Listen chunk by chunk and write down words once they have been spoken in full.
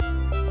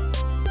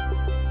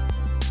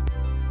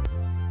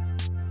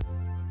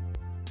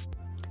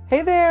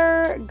Hey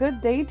there,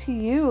 good day to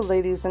you,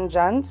 ladies and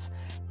gents.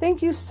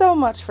 Thank you so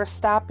much for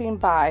stopping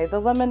by the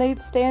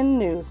Lemonade Stand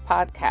News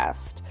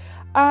podcast.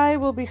 I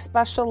will be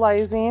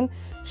specializing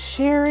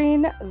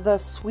sharing the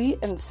sweet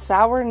and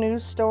sour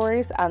news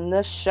stories on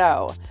this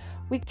show.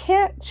 We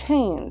can't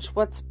change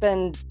what's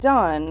been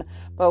done,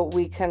 but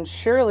we can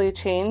surely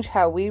change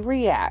how we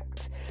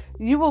react.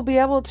 You will be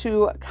able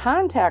to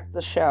contact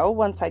the show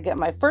once I get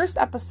my first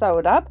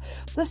episode up.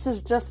 This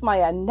is just my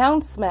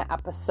announcement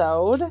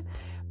episode.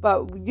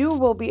 But you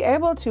will be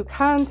able to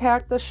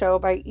contact the show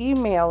by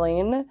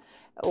emailing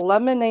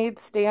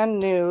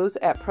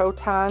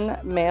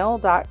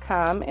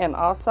lemonadestandnews@protonmail.com. And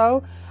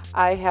also,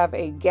 I have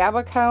a Gab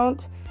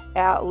account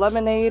at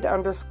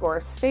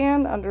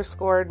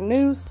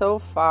lemonade_stand_news so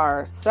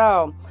far.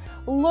 So,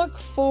 look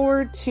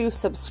forward to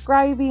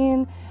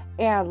subscribing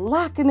and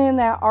locking in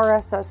that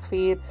RSS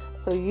feed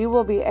so you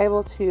will be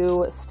able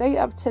to stay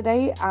up to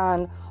date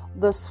on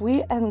the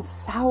sweet and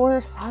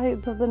sour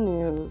sides of the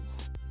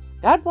news.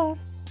 God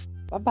bless.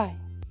 Bye-bye.